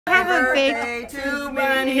Happy birthday to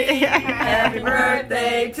Bunny. Happy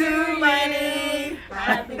birthday to Bunny.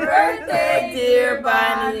 Happy birthday, dear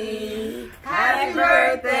Bunny. Happy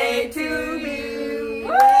birthday to you.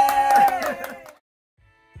 Woo!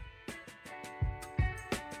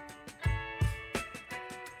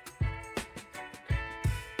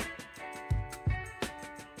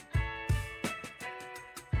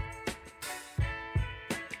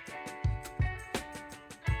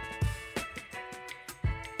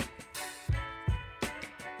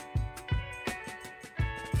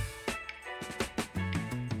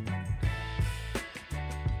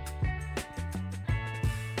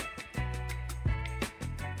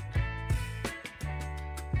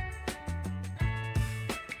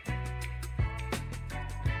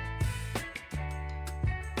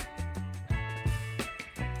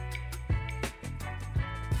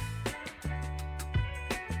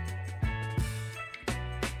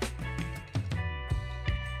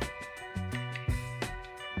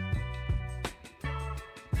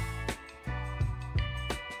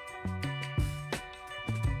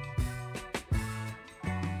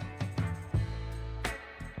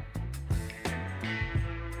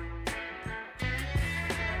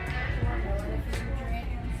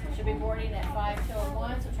 Should be boarding at 5 till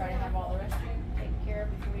 1, so try to have all the rest of you taken care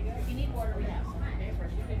of before we go. If you need water, we have some. Okay,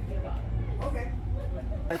 first you can get bottom. Okay.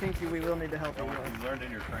 I think we will need to help you. You learned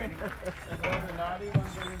in your training.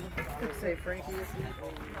 Say Frankie.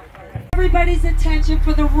 Everybody's attention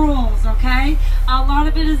for the rules, okay? A lot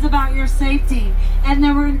of it is about your safety. And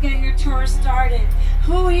then we're going to get your tour started.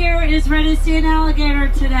 Who here is ready to see an alligator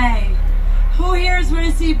today? Who here is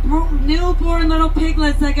ready to see newborn little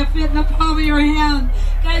piglets that can fit in the palm of your hand?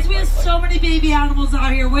 Guys, we have so many baby animals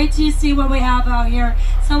out here. Wait till you see what we have out here.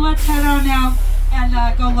 So let's head on now and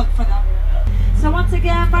go look for them. So once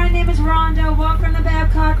again, my name is Rhonda. Welcome to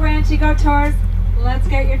Babcock Ranch Eco Tours. Let's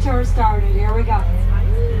get your tour started. Here we go.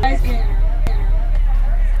 Guys,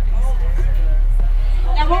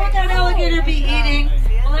 now what would that alligator be eating?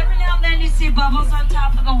 Well, every now and then you see bubbles on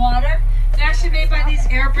top of the water. They're actually made by these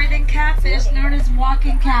air-breathing catfish known as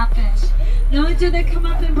walking catfish. Not only do they come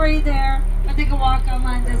up and breathe air, but they can walk on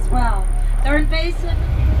land as well. They're invasive.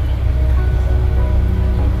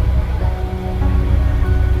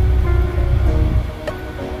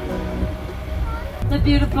 The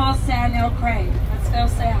beautiful sandhill crane. Let's go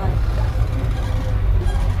say hi.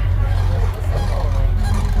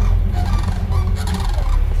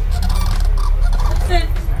 Listen.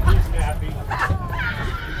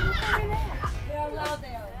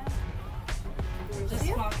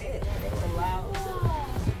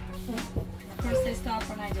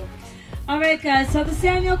 Alright guys, so the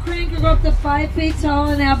sandhill crane can grow up to 5 feet tall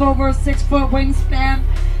and have over a 6-foot wingspan.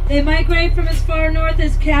 They migrate from as far north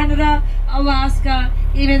as Canada, Alaska,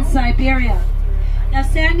 even Siberia. Now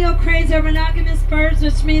sandhill cranes are monogamous birds,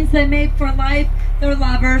 which means they mate for life. They're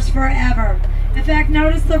lovers forever. In fact,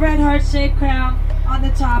 notice the red heart-shaped crown on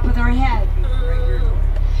the top of their head.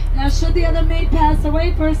 Now should the other mate pass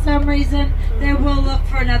away for some reason, they will look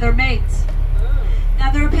for another mate.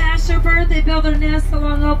 Now they're a pasture bird. They build their nests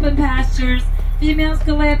along open pastures. Females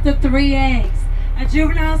can lay up to 3 eggs. A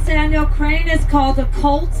juvenile sandhill crane is called a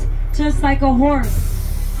colt, just like a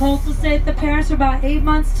horse. Colts will stay with the parents for about 8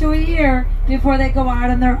 months to a year before they go out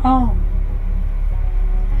on their own.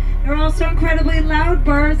 They're also incredibly loud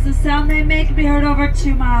birds. The sound they make can be heard over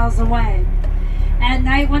 2 miles away. At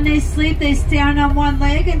night when they sleep, they stand on one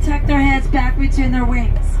leg and tuck their heads back between their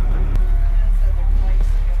wings.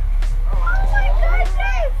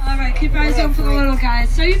 Alright, keep your eyes open for the little guys.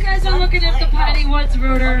 So you guys are looking at the piney woods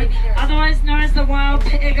rooter, otherwise known as the wild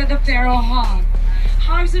pig or the feral hog.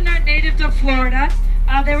 Hogs are not native to Florida.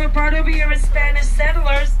 They were brought over here with Spanish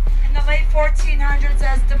settlers in the late 1400s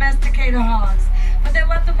as domesticated hogs. But they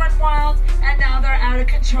let them run wild, and now they're out of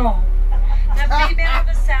control. The female of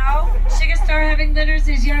the sow, she can start having litters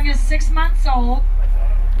as young as 6 months old.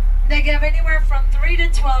 They give anywhere from 3 to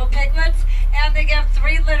 12 piglets, and they give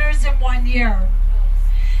 3 litters in 1 year.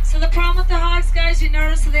 So the problem with the hogs, guys, you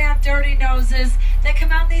notice that they have dirty noses. They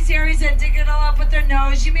come out in these areas and dig it all up with their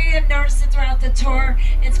nose. You may have noticed it throughout the tour.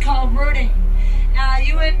 It's called rooting.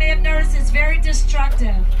 You may have noticed it's very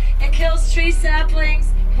destructive. It kills tree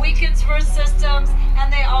saplings, weakens root systems,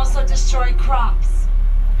 and they also destroy crops.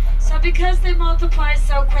 So because they multiply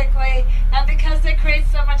so quickly, and because they create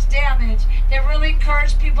so much damage, they really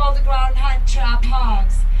encourage people to go out and hunt trap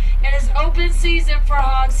hogs. It is open season for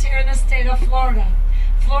hogs here in the state of Florida.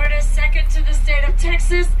 Florida is second to the state of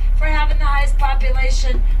Texas for having the highest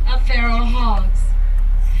population of feral hogs.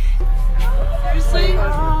 Seriously?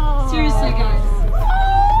 Seriously, guys.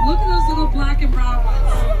 Look at those little black and brown ones.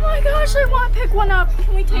 Oh my gosh, I want to pick one up.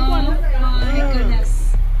 Can we take one? Oh my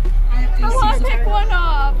goodness. I want to pick one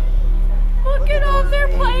up. Look at them. They're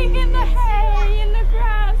playing in the hay, in the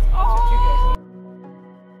grass. Oh.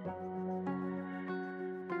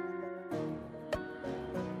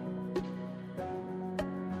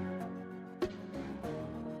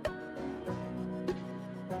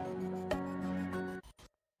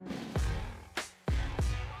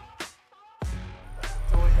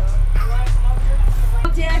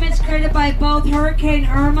 Damage created by both Hurricane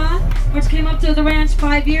Irma, which came up to the ranch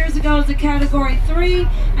 5 years ago as a Category 3,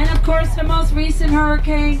 and of course the most recent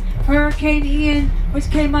hurricane, Hurricane Ian,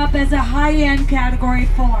 which came up as a high-end Category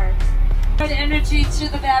 4. Energy to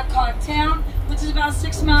the Babcock town, which is about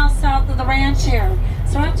 6 miles south of the ranch here.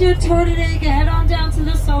 So after your tour today, go head on down to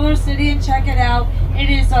the Solar City and check it out.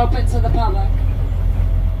 It is open to the public.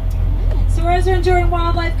 So as you're enjoying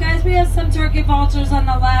wildlife, guys, we have some turkey vultures on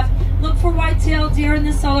the left. Look for white-tailed deer in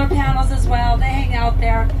the solar panels as well. They hang out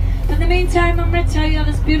there. But in the meantime, I'm going to tell you how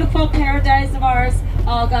this beautiful paradise of ours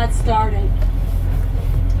all got started.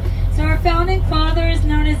 So our founding father is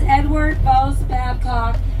known as Edward Bose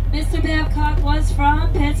Babcock. Mr. Babcock was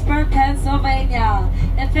from Pittsburgh, Pennsylvania.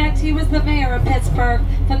 In fact, he was the mayor of Pittsburgh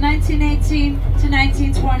from 1918 to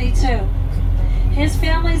 1922. His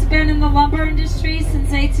family's been in the lumber industry since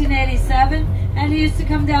 1887, and he used to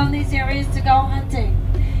come down these areas to go hunting.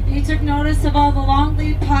 He took notice of all the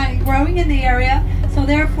longleaf pine growing in the area, so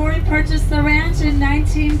therefore he purchased the ranch in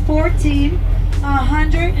 1914,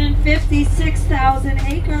 156,000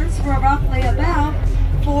 acres for roughly about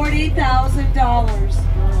 $40,000.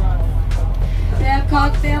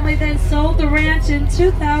 Babcock family then sold the ranch in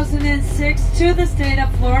 2006 to the state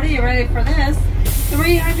of Florida. You ready for this?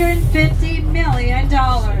 $350 million.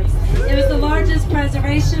 It was the largest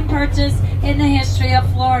preservation purchase in the history of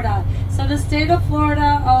Florida. So the state of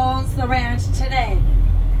Florida owns the ranch today.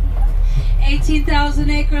 18,000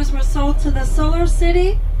 acres were sold to the Solar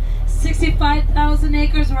City. 65,000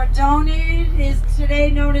 acres were donated. It is today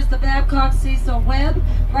known as the Babcock Cecil Webb,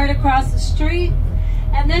 right across the street.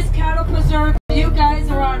 And this cattle preserve you guys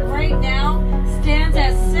are on right now stands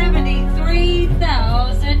at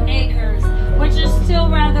 73,000 acres, which is still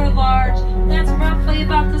rather large. That's roughly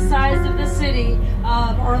about the size of the city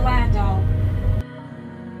of Orlando.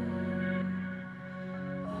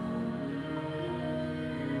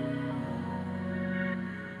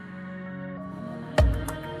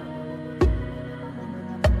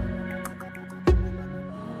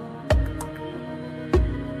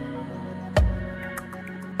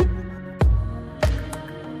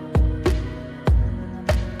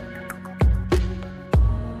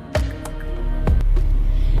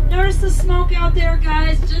 The smoke out there,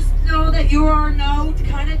 guys, just know that you are in no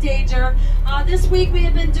kind of danger. This week we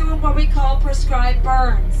have been doing what we call prescribed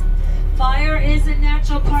burns. Fire is a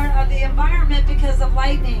natural part of the environment because of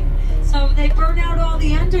lightning. So they burn out all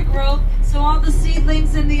the undergrowth so all the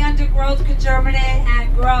seedlings in the undergrowth can germinate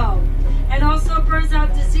and grow. It also burns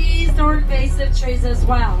out diseased or invasive trees as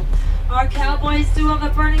well. Our cowboys do all the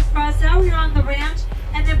burning for us out here on the ranch,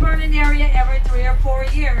 and they burn an area every 3 or 4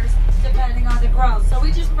 years depending on the growth. So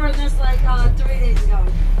we just burned this like 3 days ago.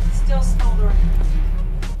 It's still smoldering.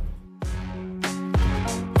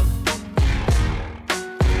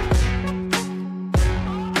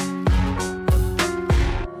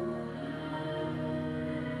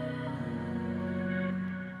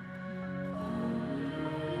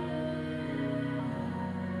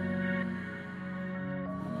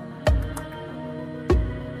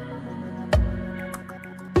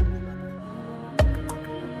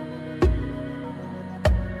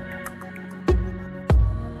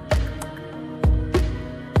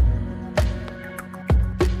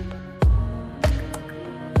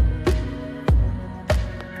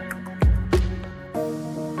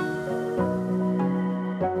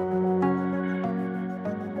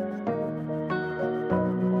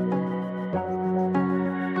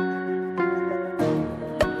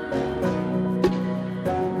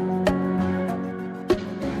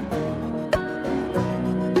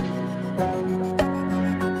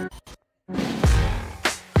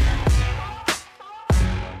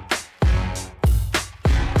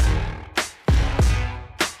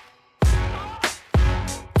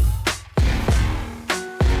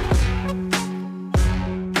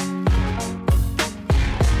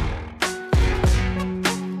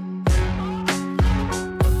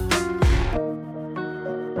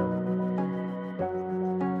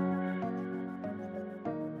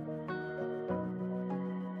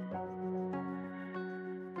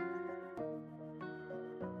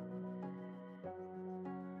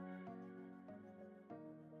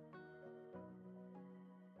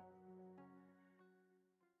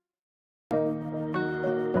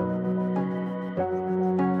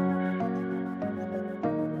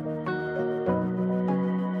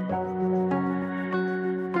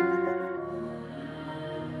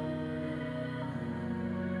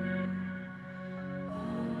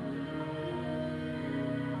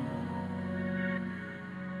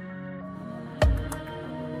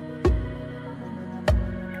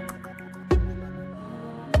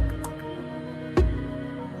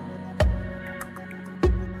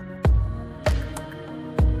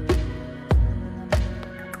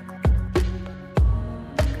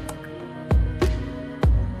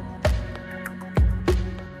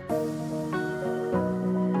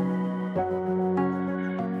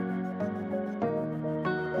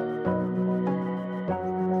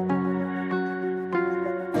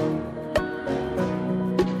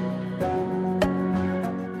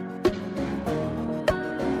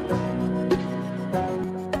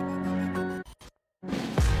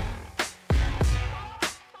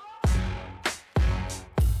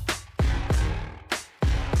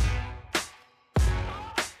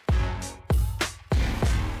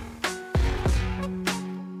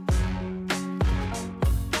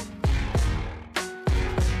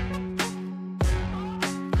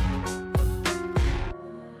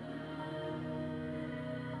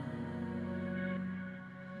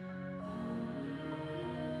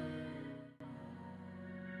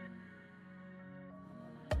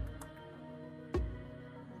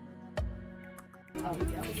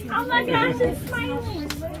 Oh my gosh, it's smiling.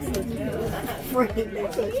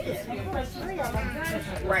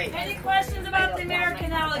 Right. Any questions about the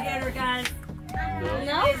American alligator, guys?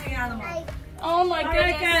 No. Amazing animal. Oh my All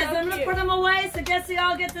right, goodness. guys, I'm gonna put them away. So guess you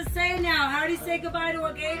all get to say now. How do you say goodbye to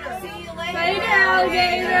a gator? Bye,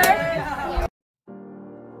 alligator.